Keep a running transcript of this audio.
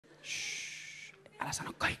älä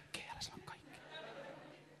sano kaikkea, älä sano kaikkea.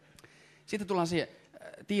 Sitten tullaan siihen,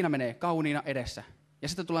 Tiina menee kauniina edessä. Ja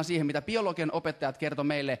sitten tullaan siihen, mitä biologian opettajat kertoi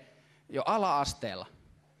meille jo ala-asteella.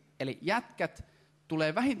 Eli jätkät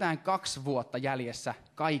tulee vähintään 2 vuotta jäljessä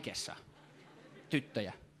kaikessa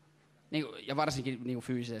tyttöjä. Ja varsinkin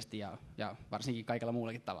fyysisesti ja varsinkin kaikella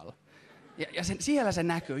muullakin tavalla. Ja siellä se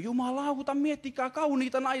näkyy. Jumalauta, miettikää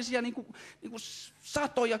kauniita naisia, niinku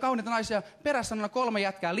satoja kauniita naisia. Perässä on 3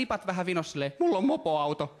 jätkää, lipat vähän vinossa silleen, mulla on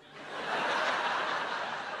mopoauto.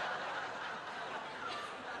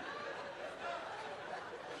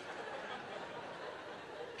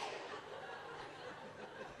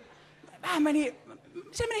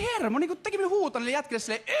 Se meni hermo, niin kuin teki minun huuton niille jätkille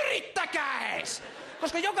silleen, yrittäkää ees!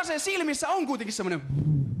 Koska jokaisen silmissä on kuitenkin semmoinen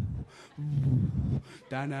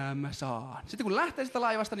tänään mä saan. Sitten kun lähtee sitä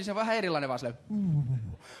laivasta, niin se on vähän erilainen vaan silleen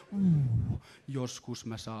joskus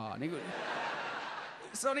mä saan. Niin kuin,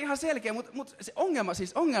 se on ihan selkeä, mutta se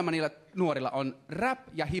ongelma niillä nuorilla on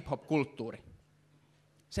rap- ja hip-hop-kulttuuri.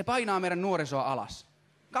 Se painaa meidän nuorisoa alas.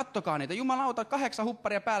 Kattokaa niitä, jumalauta, 8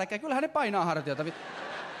 hupparia päällekkäin, kyllähän ne painaa hartiota.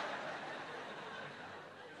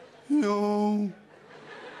 Joo.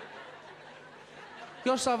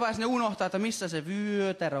 Jossain vaiheessa ne unohtaa, että missä se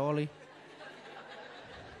vyötärö oli.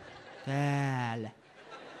 Täällä.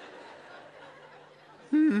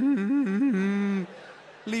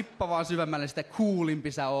 Lippa vaan syvemmälle, sitä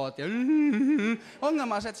kuulimpi sä oot. Ja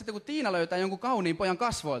ongelma on se, että sitten kun Tiina löytää jonkun kauniin pojan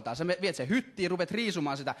kasvoiltaan, sä viet sen hyttiin, ruvet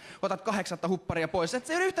riisumaan sitä, otat 8 hupparia pois. Et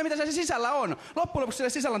se ei ole yhtä, mitä se sisällä on. Loppujen lopuksi siellä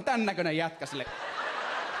sisällä on tän näköinen jätkä sille.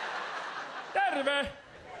 Terve!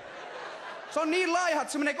 Se on niin laiha,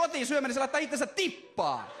 että se menee kotiin syömään, niin se laittaa itsensä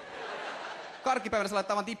tippaa. Karkkipäivänä se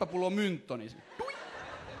laittaa vaan tippapulloon mynttoni.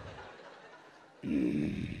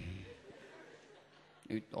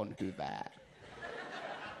 Nyt on hyvää.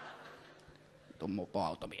 Nyt on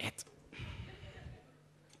mopoautomiehet.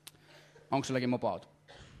 Onko silläkin mopoauto?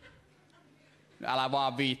 Älä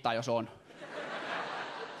vaan viittaa, jos on.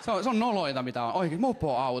 Se on noloita, mitä on. Oikein,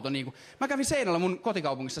 mopoauto. Niin mä kävin Seinäjoella mun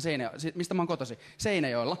kotikaupungissa, mistä mä oon kotoisin,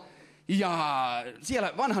 Seinäjoella. Ja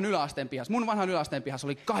siellä vanhan yläasteen pihassa, mun vanhan yläasteen pihassa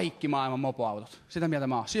oli kaikki maailman mopoautot. Sitä mieltä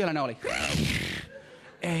mä oon. Siellä ne oli.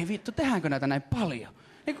 Ei vittu, tehdäänkö näitä näin paljon?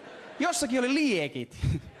 Jossakin oli liekit.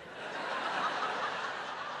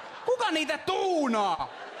 Kuka niitä tuunaa?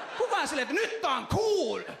 Kuka on silleen, että nyt tää on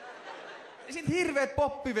cool? Ja sit hirveet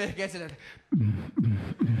poppivehkeet silleen.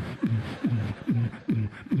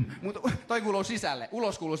 Mutta toi kuuluu sisälle.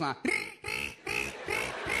 Ulos kuuluu sana.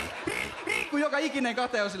 Kun joka ikinen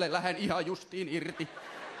kate on silleen, lähden ihan justiin irti.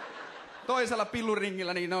 Toisella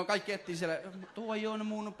pilluringillä, niin ne on kaikki etsii siellä. Toi on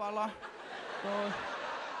mun pala. Toi.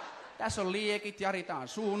 Tässä on liekit, Jari, tää on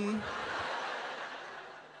sun.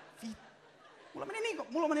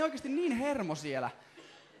 Mulla meni oikeesti niin hermo siellä,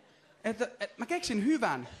 että mä keksin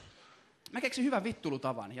hyvän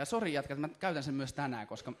vittuilutavan. Ja sori jätkät, mä käytän sen myös tänään,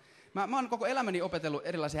 koska mä oon koko elämäni opetellut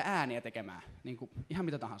erilaisia ääniä tekemään. Niin kuin ihan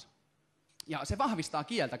mitä tahansa. Ja se vahvistaa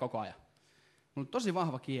kieltä koko ajan. Mulla on tosi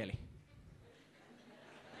vahva kieli.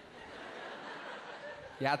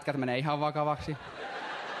 Jätkät menee ihan vakavaksi.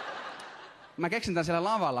 Mä keksin tän siellä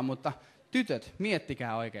lavalla, mutta tytöt,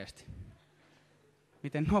 miettikää oikeesti.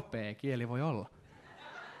 Miten nopea kieli voi olla?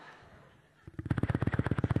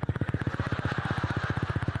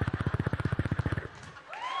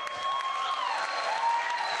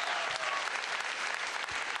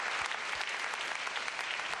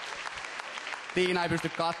 Tiina ei pysty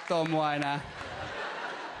kattoo mua enää.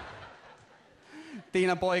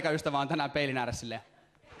 Tiinan poikaystävä on tänään peilin ääressä silleen.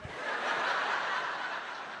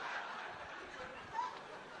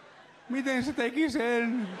 Miten se teki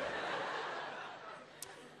sen?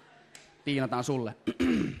 Tiina, tää on sulle.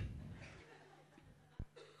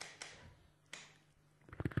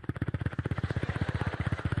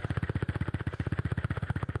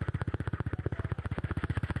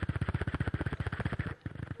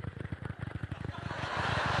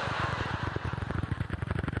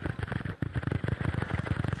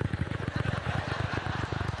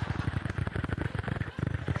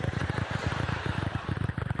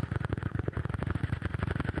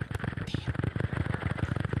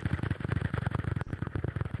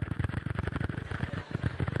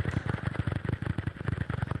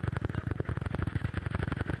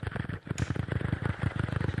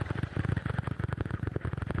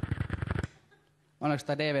 Onneksi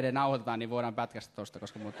tämä DVD nauhoitetaan, niin voidaan pätkästä tosta,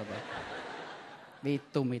 koska muuta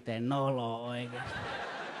vittu miten nolo oikeesti.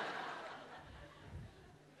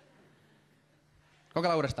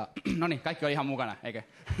 Kokeillaan uudestaan. Noniin, kaikki on ihan mukana, eikö?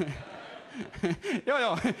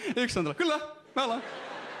 Joo, yksi on tullut. Kyllä, me ollaan.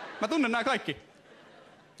 Mä tunnen nää kaikki.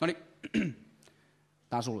 Noniin.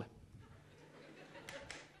 Tää on sulle.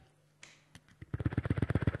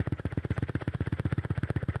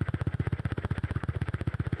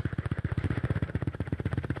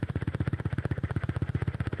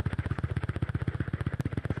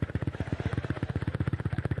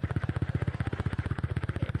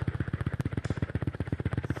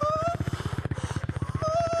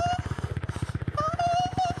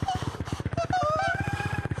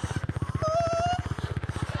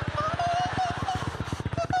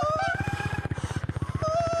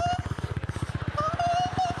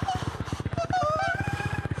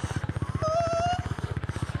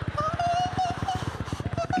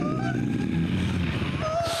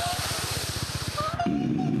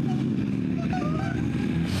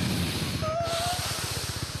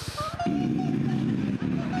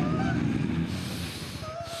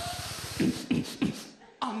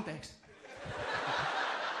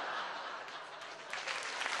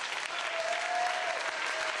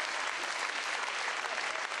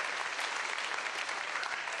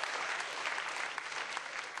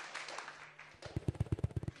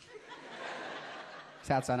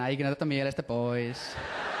 Sä et saa nää ikinä tätä mielestä pois.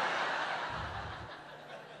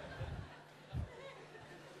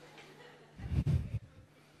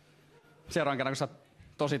 Seuraavan kerran, kun sä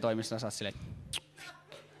oot tosi toimissa, sä oot silleen...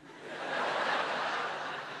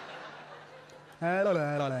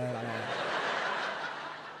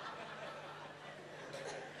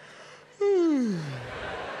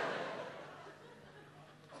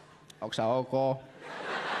 Onks sä ok?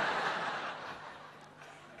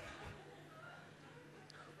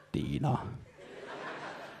 Tiina.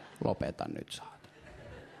 Lopeta nyt, saat.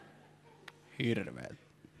 Hirveet.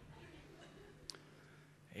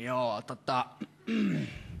 Joo, tää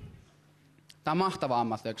on mahtava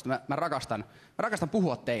ammatti oikeesti. Mä rakastan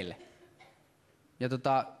puhua teille. Ja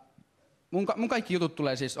mun kaikki jutut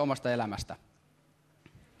tulee siis omasta elämästä.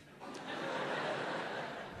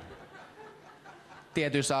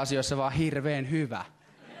 Tietyissä asioissa vaan hirveen hyvä.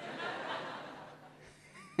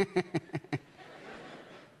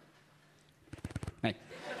 Näin.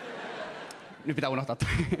 Nyt pitää unohtaa.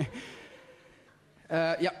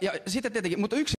 Ja sitten tietenkin, mutta yksi